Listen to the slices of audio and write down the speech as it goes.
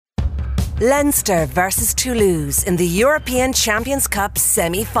Leinster versus Toulouse in the European Champions Cup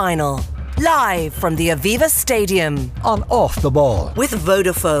semi-final. Live from the Aviva Stadium. On Off the Ball. With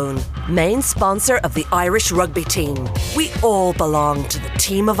Vodafone, main sponsor of the Irish rugby team. We all belong to the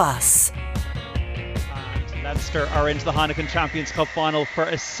team of us. Leinster are into the Heineken Champions Cup final for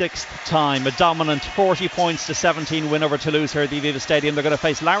a sixth time. A dominant 40 points to 17 win over Toulouse here at the Aviva Stadium. They're going to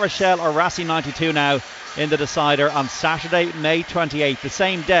face La Rochelle or Racing 92 now in the decider on Saturday, May 28th, the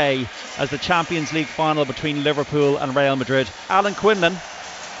same day as the Champions League final between Liverpool and Real Madrid. Alan Quinlan,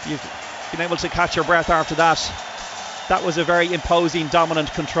 you've been able to catch your breath after that. That was a very imposing,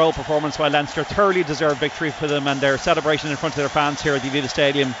 dominant control performance by Leinster. Thoroughly deserved victory for them and their celebration in front of their fans here at the Aviva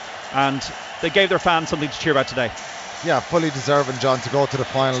Stadium. And they gave their fans something to cheer about today. Yeah, fully deserving, John, to go to the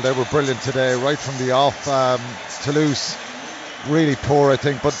final. They were brilliant today, right from the off. Toulouse, really poor, I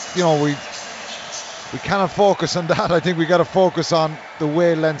think. But, you know, we cannot focus on that. I think we got to focus on the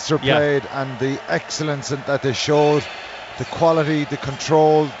way Leinster played and the excellence that they showed, the quality, the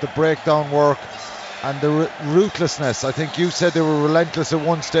control, the breakdown work, and the ruthlessness. I think you said they were relentless at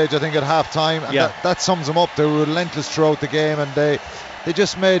one stage, I think at half time, and that sums them up. They were relentless throughout the game, and they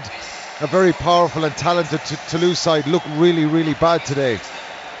just made a very powerful and talented Toulouse side look really, really bad today.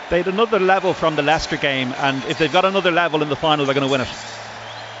 They had another level from the Leicester game, and if they've got another level in the final, they're going to win it.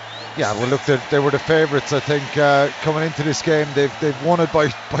 Yeah, well, look, they were the favourites, I think, coming into this game. They've won it by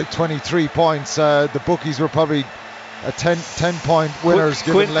 23 points. The bookies were probably 10-point winners.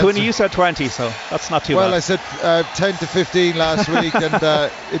 Quinn, you said 20, so that's not too bad. Well, I said 10 to 15 last week,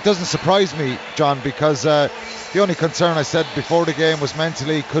 and it doesn't surprise me, John, because the only concern I said before the game was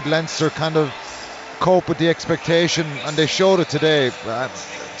mentally, could Leinster kind of cope with the expectation, and they showed it today.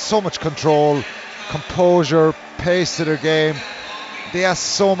 So much control, composure, pace to their game. They asked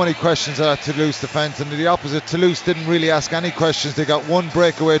so many questions at that Toulouse defence, and the opposite, Toulouse didn't really ask any questions. They got one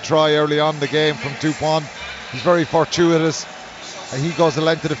breakaway try early on in the game from Dupont. He's very fortuitous. He goes the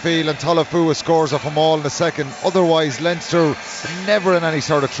length of the field, and Tolofua scores off them all in the second. Otherwise, Leinster never in any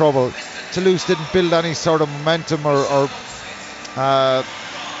sort of trouble. Toulouse didn't build any sort of momentum or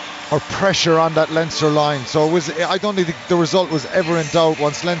pressure on that Leinster line. So I don't think the result was ever in doubt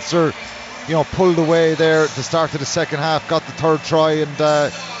once Leinster, pulled away there at the start of the second half, got the third try,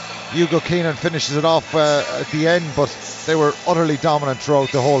 and Hugo Keenan finishes it off at the end. But they were utterly dominant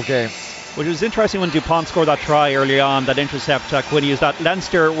throughout the whole game. Which was interesting when Dupont scored that try early on, that intercept, Quinny, is that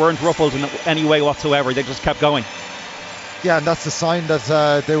Leinster weren't ruffled in any way whatsoever. They just kept going. Yeah, and that's a sign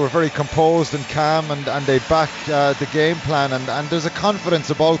that they were very composed and calm, and they backed the game plan, and there's a confidence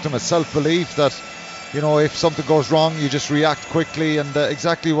about them, a self-belief that, if something goes wrong, you just react quickly, and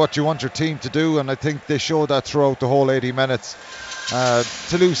exactly what you want your team to do, and I think they showed that throughout the whole 80 minutes.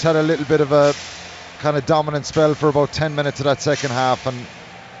 Toulouse had a little bit of a kind of dominant spell for about 10 minutes of that second half, and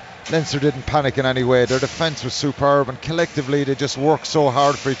Leinster didn't panic in any way. Their defence was superb, and collectively they just worked so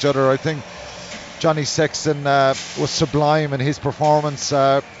hard for each other. I think Johnny Sexton was sublime in his performance,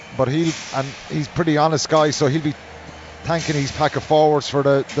 but he's a pretty honest guy, so he'll be thanking his pack of forwards for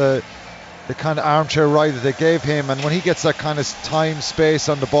the kind of armchair ride that they gave him. And when he gets that kind of time, space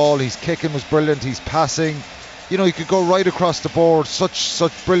on the ball, his kicking was brilliant, his passing, he could go right across the board.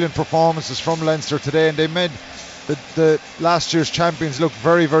 Such brilliant performances from Leinster today, and they made the last year's champions look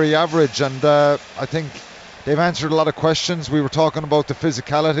very, very average, and I think they've answered a lot of questions. We were talking about the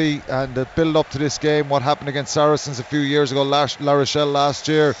physicality and the build up to this game, what happened against Saracens a few years ago, La Rochelle last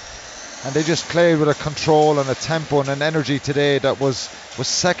year, and they just played with a control and a tempo and an energy today that was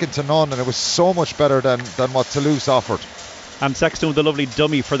second to none, and it was so much better than what Toulouse offered. And Sexton with a lovely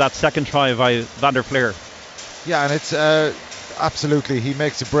dummy for that second try by Van der Fleer. Yeah, and it's absolutely, he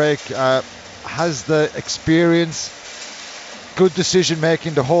makes a break, has the experience, good decision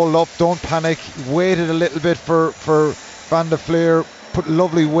making to hold up, don't panic, waited a little bit for Van der Fleer, put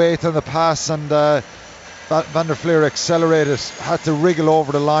lovely weight on the pass, and Van der Fleer accelerated, had to wriggle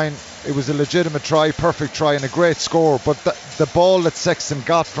over the line. It was a legitimate try, perfect try, and a great score. But the ball that Sexton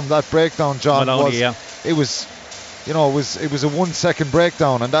got from that breakdown, John, it was a 1 second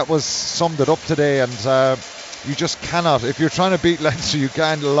breakdown, and that was summed it up today. And you just cannot, if you're trying to beat Leinster, you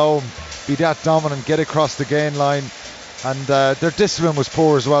can't allow them be that dominant, get across the gain line. And their discipline was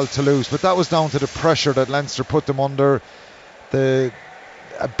poor as well, Toulouse, but that was down to the pressure that Leinster put them under, the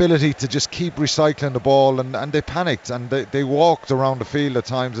ability to just keep recycling the ball, and they panicked, and they walked around the field at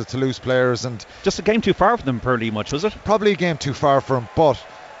times, the Toulouse players. And just a game too far for them, pretty much, was it? Probably a game too far for them, but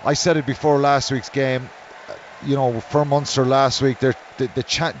I said it before last week's game, for Munster last week,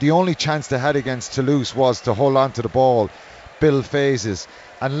 the only chance they had against Toulouse was to hold on to the ball, build phases,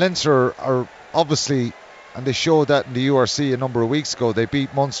 and Leinster are obviously and they showed that in the URC a number of weeks ago. They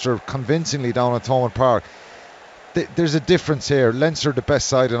beat Munster convincingly down at Thomond Park. There's a difference here. Leinster are the best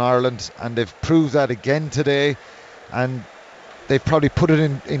side in Ireland, and they've proved that again today. And they've probably put it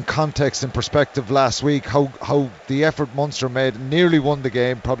in context and perspective last week, how the effort Munster made, nearly won the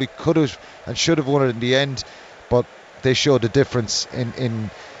game, probably could have and should have won it in the end, but they showed a difference in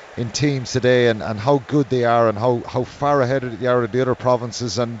teams today, and how good they are, and how far ahead they are of the other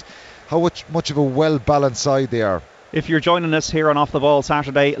provinces, and how much of a well-balanced side they are. If you're joining us here on Off the Ball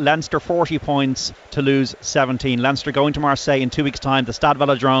Saturday, Leinster 40 points, Toulouse 17. Leinster going to Marseille in 2 weeks' time, the Stade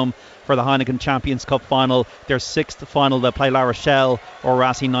Velodrome, for the Heineken Champions Cup final. Their sixth final. They'll play La Rochelle or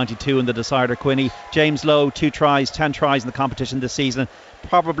Racing 92 in the decider. Quinny, James Lowe, 2 tries, 10 tries in the competition this season,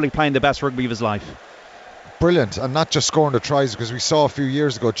 probably playing the best rugby of his life. Brilliant, and not just scoring the tries, because we saw a few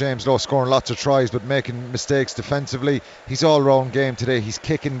years ago James Lowe scoring lots of tries but making mistakes defensively. He's all round game today. He's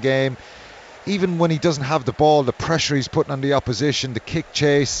kicking game. Even when he doesn't have the ball, the pressure he's putting on the opposition, the kick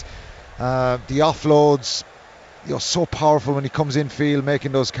chase, the offloads, so powerful when he comes in field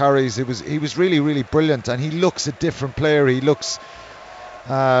making those carries. He was really, really brilliant, and he looks a different player. He looks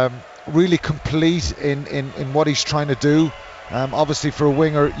really complete in what he's trying to do. Obviously for a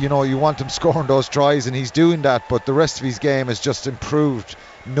winger, you want him scoring those tries, and he's doing that, but the rest of his game has just improved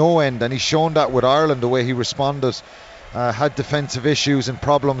no end, and he's shown that with Ireland, the way he responded. Had defensive issues and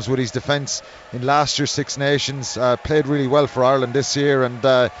problems with his defence in last year's Six Nations, played really well for Ireland this year,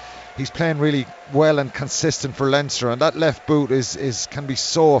 and he's playing really well and consistent for Leinster, and that left boot can be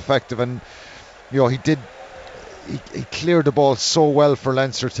so effective, and he cleared the ball so well for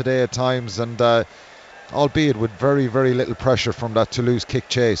Leinster today at times, and albeit with very, very little pressure from that Toulouse kick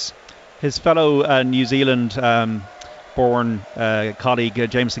chase. His fellow New Zealand born colleague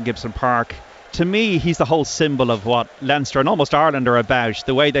Jameson Gibson Park, to me, he's the whole symbol of what Leinster and almost Ireland are about.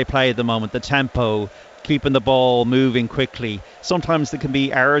 The way they play at the moment, the tempo, keeping the ball moving quickly. Sometimes there can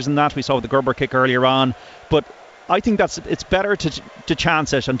be errors in that. We saw with the Gerber kick earlier on. But I think it's better to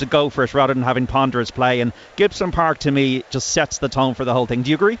chance it and to go for it rather than having ponderous play. And Gibson Park, to me, just sets the tone for the whole thing. Do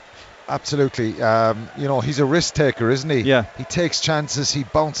you agree? Absolutely. He's a risk taker, isn't he? Yeah. He takes chances. He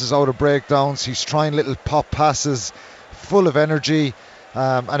bounces out of breakdowns. He's trying little pop passes, full of energy.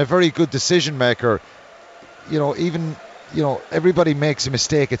 And a very good decision maker. Everybody makes a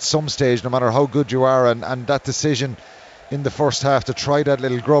mistake at some stage, no matter how good you are, and that decision in the first half to try that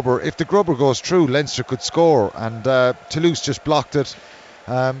little grubber, if the grubber goes through, Leinster could score, and Toulouse just blocked it,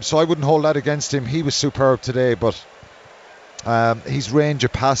 so I wouldn't hold that against him. He was superb today, but his range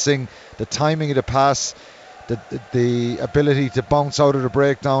of passing, the timing of the pass, the ability to bounce out of the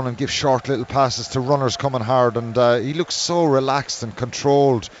breakdown and give short little passes to runners coming hard, and he looks so relaxed and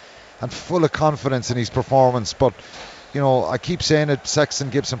controlled and full of confidence in his performance. But I keep saying it, Sexton,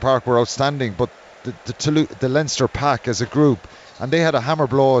 Gibson Park were outstanding, but the Leinster pack as a group, and they had a hammer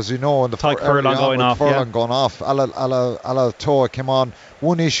blow, as you know, in the Furlong going off. Ala Toa came on,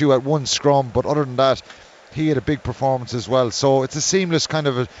 one issue at one scrum, but other than that, he had a big performance as well. So it's a seamless kind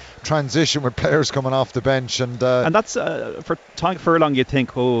of a transition with players coming off the bench, and that's for Tadhg Furlong. You'd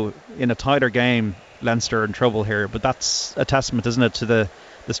think, in a tighter game, Leinster in trouble here, but that's a testament, isn't it, to the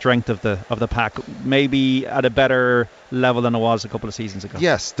strength of the pack, maybe at a better level than it was a couple of seasons ago.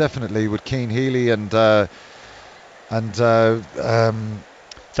 Yes, definitely, with Cian Healy and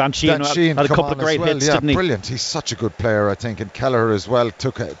Dan Sheehan had a couple of great hits, didn't he? Brilliant. He's such a good player, I think. And Kelleher as well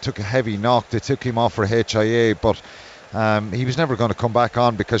took a heavy knock. They took him off for HIA, but he was never going to come back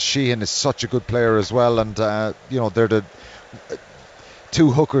on, because Sheehan is such a good player as well. And they're the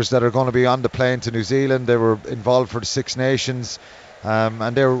two hookers that are going to be on the plane to New Zealand. They were involved for the Six Nations,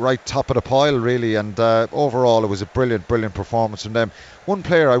 and they were right top of the pile, really. And overall, it was a brilliant performance from them. One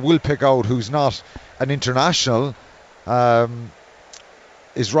player I will pick out who's not an international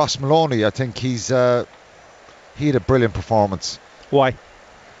is Ross Maloney. I think he had a brilliant performance. Why?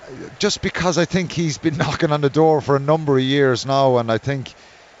 Just because I think he's been knocking on the door for a number of years now, and I think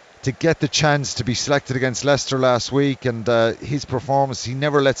to get the chance to be selected against Leicester last week, and his performance, he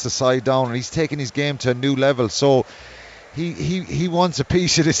never lets the side down, and he's taken his game to a new level. So he wants a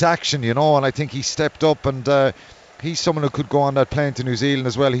piece of this action, and I think he stepped up, and he's someone who could go on that plane to New Zealand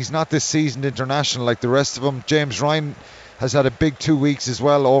as well. He's not this seasoned international like the rest of them. James Ryan has had a big 2 weeks as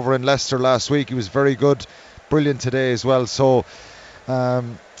well over in Leicester last week. He was very good, brilliant today as well. So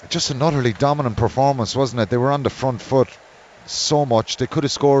just an utterly dominant performance, wasn't it? They were on the front foot so much. They could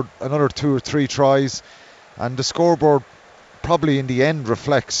have scored another 2 or 3 tries, and the scoreboard probably in the end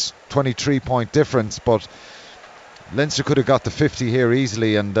reflects 23-point difference, but Leinster could have got the 50 here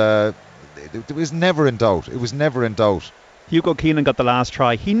easily, and it was never in doubt. Hugo Keenan got the last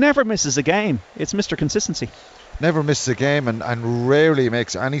try. He never misses a game. It's Mr. Consistency. Never misses a game and rarely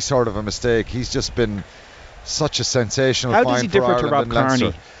makes any sort of a mistake. He's just been such a sensational find for Ireland. How does he differ to Rob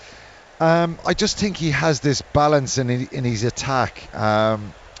Kearney? I just think he has this balance in his attack.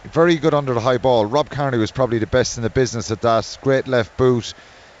 Very good under the high ball. Rob Kearney was probably the best in the business at that. Great left boot.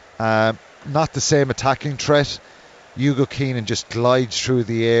 Not the same attacking threat. Hugo Keenan just glides through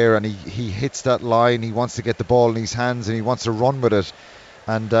the air and he hits that line. He wants to get the ball in his hands and he wants to run with it.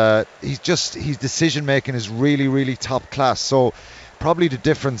 And his decision making is really, really top class. So probably the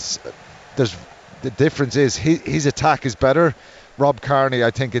difference is his attack is better. Rob Kearney,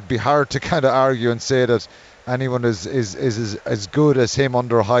 I think it'd be hard to kind of argue and say that anyone is as good as him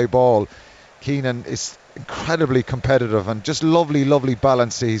under a high ball. Keenan is incredibly competitive and just lovely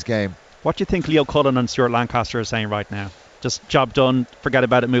balance to his game. What do you think Leo Cullen and Stuart Lancaster are saying right now? Just job done, forget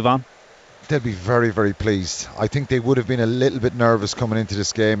about it, move on? They'll be very, very pleased. I think they would have been a little bit nervous coming into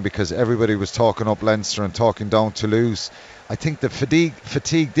this game because everybody was talking up Leinster and talking down Toulouse. I think the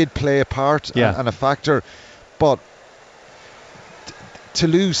fatigue did play a part and a factor, but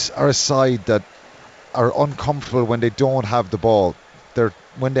Toulouse are a side that are uncomfortable when they don't have the ball.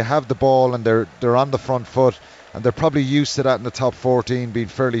 When they have the ball and they're on the front foot, and they're probably used to that in the top 14 being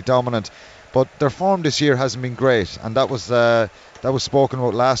fairly dominant, but their form this year hasn't been great, and that was spoken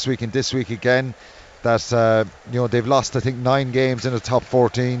about last week and this week again, that they've lost I think 9 games in the top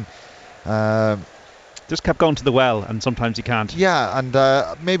 14. Just kept going to the well, and sometimes you can't. Yeah,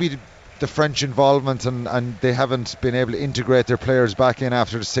 and maybe the French involvement and they haven't been able to integrate their players back in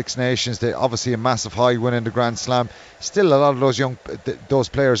after the Six Nations. They obviously a massive high win in the Grand Slam. Still a lot of those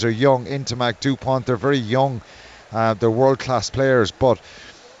players are young. Ntamak, Dupont, they're very young. They're world class players, but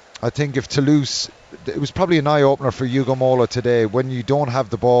I think if Toulouse, it was probably an eye opener for Hugo Mola today when you don't have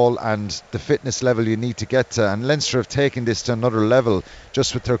the ball and the fitness level you need to get to, and Leinster have taken this to another level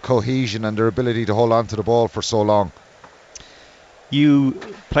just with their cohesion and their ability to hold on to the ball for so long. You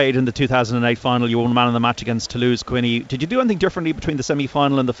played in the 2008 final. You won man of the match against Toulouse, Quinny. Did you do anything differently between the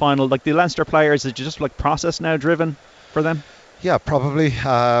semi-final and the final? Like the Leinster players, is it just like process now driven for them? Yeah, probably.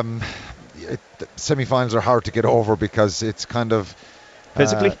 Semi-finals are hard to get over because it's kind of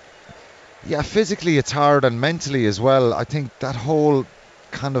physically. Physically it's hard, and mentally as well. I think that whole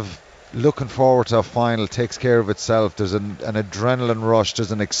kind of looking forward to a final takes care of itself. There's an adrenaline rush.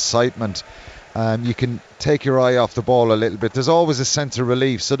 There's an excitement. You can take your eye off the ball a little bit. There's always a sense of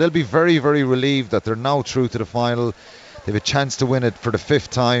relief. So they'll be very, very relieved that they're now through to the final. They have a chance to win it for the 5th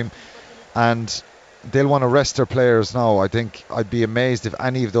time. And they'll want to rest their players now. I think I'd be amazed if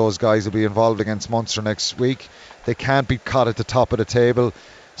any of those guys will be involved against Munster next week. They can't be caught at the top of the table.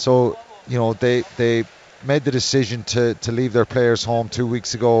 So, they made the decision to leave their players home 2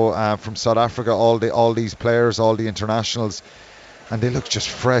 weeks ago from South Africa, all these players, all the internationals. And they look just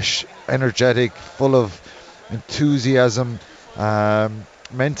fresh, energetic, full of enthusiasm,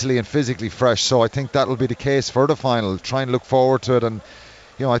 mentally and physically fresh. So I think that'll be the case for the final. Try and look forward to it. And,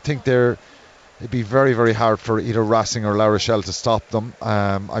 I think it'd be very, very hard for either Racing or La Rochelle to stop them.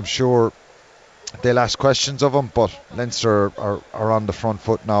 I'm sure they'll ask questions of them, but Leinster are on the front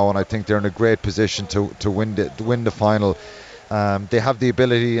foot now, and I think they're in a great position to win the final. They have the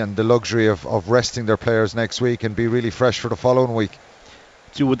ability and the luxury of resting their players next week and be really fresh for the following week.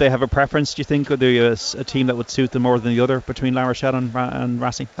 Would they have a preference, do you think? Or there a team that would suit them more than the other between La Rochelle and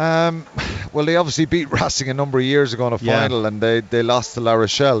Racing? Well, they obviously beat Racing a number of years ago in a final, and they lost to La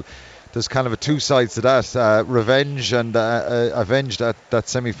Rochelle. There's kind of two sides to that. Revenge and avenge that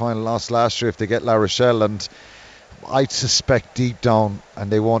semi-final loss last year if they get La Rochelle. And I suspect deep down,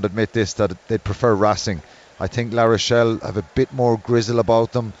 and they won't admit this, that they'd prefer Racing. I think La Rochelle have a bit more grizzle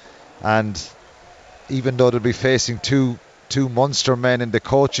about them, and even though they'll be facing two Munster men in the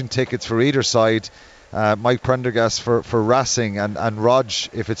coaching tickets for either side, Mike Prendergast for Racing and Rog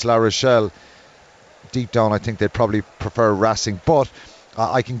if it's La Rochelle, deep down I think they'd probably prefer Racing. But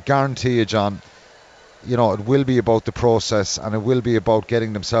I can guarantee you, John, it will be about the process and it will be about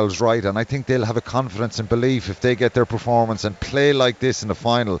getting themselves right, and I think they'll have a confidence and belief if they get their performance and play like this in the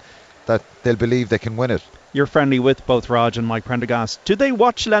final that they'll believe they can win it. You're friendly with both Rog and Mike Prendergast. Do they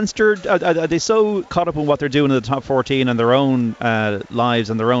watch Leinster? Are they so caught up in what they're doing in the top 14 and their own lives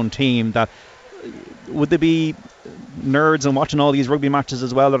and their own team that would they be nerds and watching all these rugby matches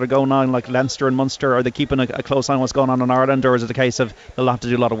as well that are going on, like Leinster and Munster? Are they keeping a close eye on what's going on in Ireland, or is it a case of they'll have to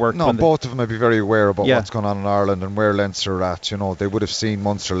do a lot of work? No, both of them would be very aware about what's going on in Ireland and where Leinster are at. They would have seen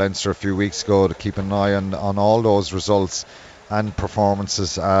Munster-Leinster a few weeks ago to keep an eye on all those results and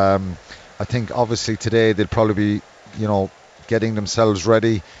performances. I think obviously today they'll probably be, getting themselves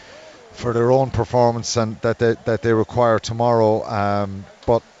ready. for their own performance and that they require tomorrow.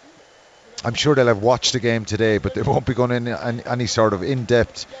 But I'm sure they'll have watched the game today, but they won't be going in any sort of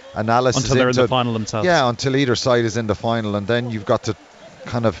in-depth analysis until they're in the final themselves. Yeah, until either side is in the final, and then you've got to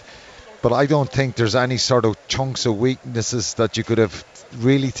kind of. But I don't think there's any sort of chunks of weaknesses that you could have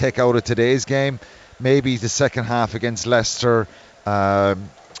really take out of today's game. Maybe the second half against Leicester, the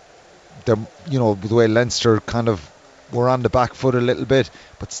way Leinster kind of were on the back foot a little bit,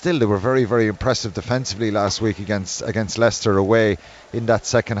 but still they were very, very impressive defensively last week against Leicester away in that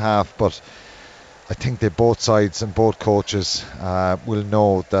second half. But I think that both sides and both coaches will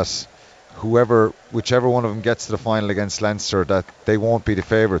know that whichever one of them gets to the final against Leinster, that they won't be the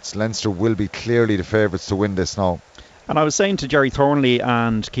favourites. Leinster will be clearly the favourites to win this now. And I was saying to Jerry Thornley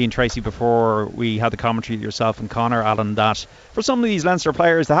and Cian Tracy before we had the commentary with yourself and Conor, Alan, that for some of these Leinster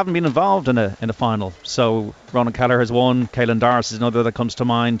players, they haven't been involved in a final. So Ronan Kelleher has one, Caelan Doris is another that comes to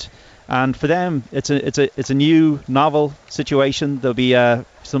mind, and for them it's a new novel situation. There'll be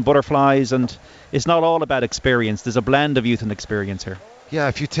some butterflies, and it's not all about experience. There's a blend of youth and experience here. Yeah,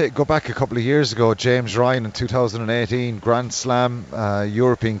 if you go back a couple of years ago, James Ryan in 2018, Grand Slam,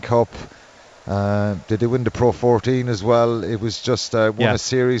 European Cup. Did they win the Pro 14 as well? It was just won a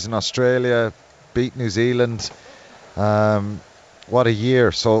series in Australia, beat New Zealand. What a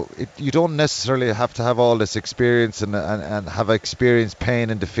year. So you don't necessarily have to have all this experience and have experienced pain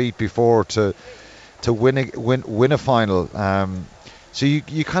and defeat before to win a final. So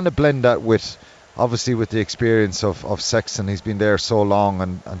you kind of blend that with the experience of Sexton. He's been there so long,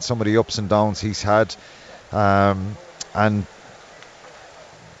 and some of the ups and downs he's had. And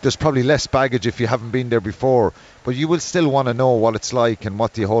there's probably less baggage if you haven't been there before, but you will still want to know what it's like and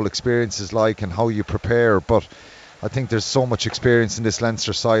what the whole experience is like and how you prepare. But I think there's so much experience in this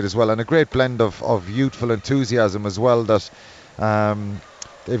Leinster side as well, and a great blend of youthful enthusiasm as well, that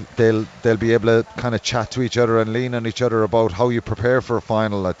they'll be able to kind of chat to each other and lean on each other about how you prepare for a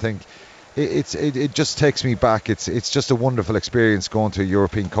final. I think it just takes me back. It's just a wonderful experience going to a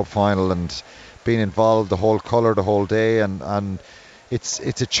European Cup final and being involved the whole colour the whole day, and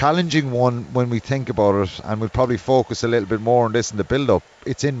it's a challenging one when we think about it, and we'll probably focus a little bit more on this in the build-up.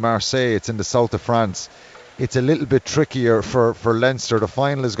 It's in Marseille, it's in the south of France. It's a little bit trickier for Leinster. The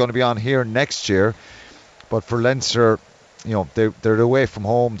final is going to be on here next year, but for Leinster, they're away from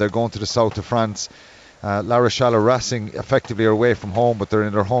home. They're going to the south of France. La Rochelle or Racing effectively are away from home, but they're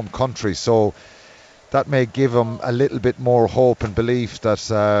in their home country, so that may give them a little bit more hope and belief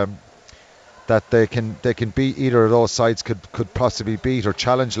that they can beat either of those sides, could possibly beat or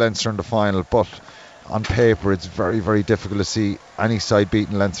challenge Leinster in the final. But on paper it's very, very difficult to see any side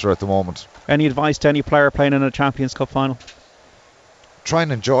beating Leinster at the moment. Any advice to any player playing in a Champions Cup final? Try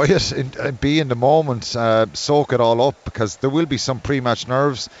and enjoy it and be in the moment, soak it all up, because there will be some pre-match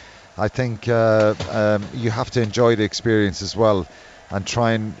nerves. I think you have to enjoy the experience as well, and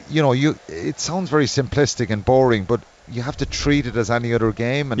try and it sounds very simplistic and boring, but you have to treat it as any other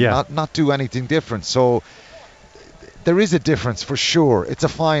game and not do anything different. So there is a difference for sure. It's a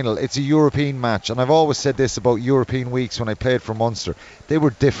final, it's a European match, and I've always said this about European weeks when I played for Munster. They were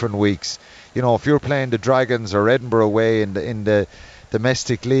different weeks. If you're playing the Dragons or Edinburgh away in the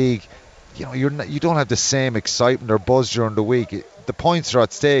domestic league, you don't have the same excitement or buzz during the week. The points are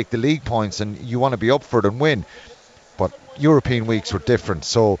at stake, the league points, and you want to be up for it and win. But European weeks were different,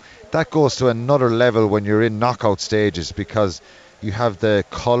 so that goes to another level when you're in knockout stages, because you have the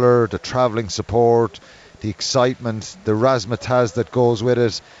colour, the travelling support, the excitement, the razzmatazz that goes with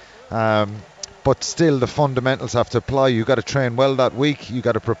it. But still, the fundamentals have to apply. You've got to train well that week. You've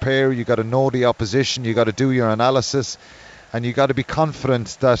got to prepare. You've got to know the opposition. You've got to do your analysis. And you've got to be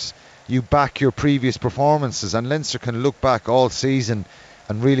confident that you back your previous performances. And Leinster can look back all season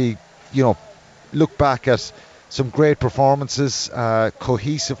and really, look back at some great performances,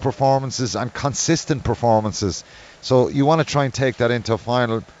 cohesive performances and consistent performances. So you want to try and take that into a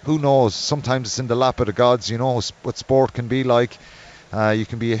final. Who knows? Sometimes it's in the lap of the gods. You know what sport can be like. You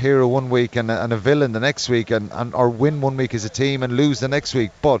can be a hero one week and a villain the next week, or win one week as a team and lose the next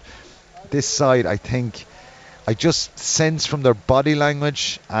week. But this side, I think, I just sense from their body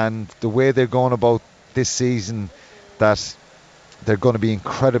language and the way they're going about this season that they're going to be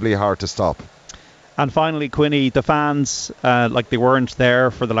incredibly hard to stop. And finally, Quinny, the fans, like they weren't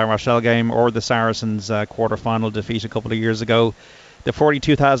there for the La Rochelle game or the Saracens quarter-final defeat a couple of years ago. The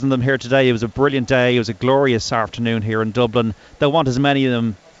 42,000 of them here today. It was a brilliant day. It was a glorious afternoon here in Dublin. They'll want as many of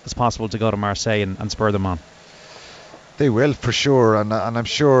them as possible to go to Marseille and spur them on. They will, for sure, and I'm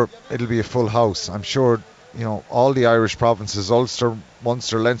sure it'll be a full house. I'm sure all the Irish provinces, Ulster,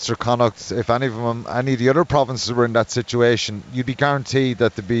 Munster, Leinster, Connacht, if any of the other provinces were in that situation, you'd be guaranteed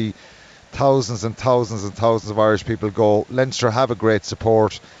that there'd be thousands and thousands and thousands of Irish people go. Leinster have a great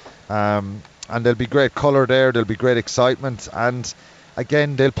support, and there'll be great colour there, there'll be great excitement, and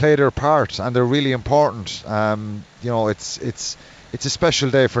again they'll play their part, and they're really important. It's a special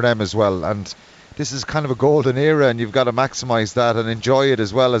day for them as well, and this is kind of a golden era, and you've got to maximise that and enjoy it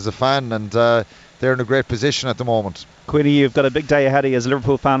as well as a fan, and they're in a great position at the moment. Queenie, you've got a big day ahead of you as a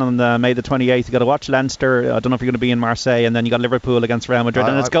Liverpool fan on May the 28th. You've got to watch Leinster. I don't know if you're going to be in Marseille, and then you got Liverpool against Real Madrid,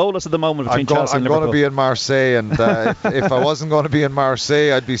 and it's goalless at the moment between Chelsea and Liverpool. I'm going to be in Marseille, and if I wasn't going to be in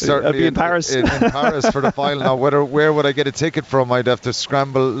Marseille, I'd be certainly in Paris. In Paris for the final. Now, where would I get a ticket from? I'd have to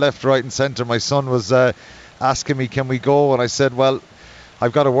scramble left, right and centre. My son was asking me, can we go? And I said, well,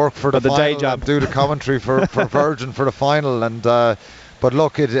 I've got to work for the final day job. and do the commentary for Virgin for the final. And but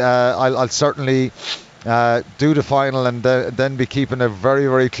look, I'll certainly do the final, and then be keeping a very,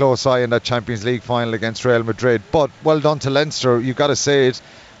 very close eye on that Champions League final against Real Madrid. But well done to Leinster, you've got to say it.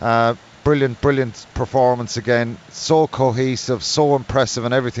 Brilliant performance again. So cohesive, so impressive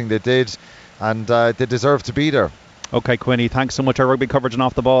in everything they did, and they deserve to be there. OK, Quinny, thanks so much. Our rugby coverage and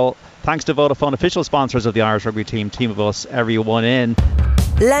Off the Ball. Thanks to Vodafone, official sponsors of the Irish rugby team of us, everyone in.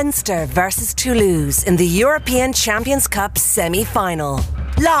 Leinster versus Toulouse in the European Champions Cup semi-final.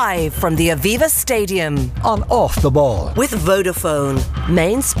 Live from the Aviva Stadium. On Off the Ball. With Vodafone,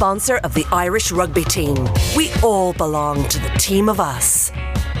 main sponsor of the Irish rugby team. We all belong to the team of us.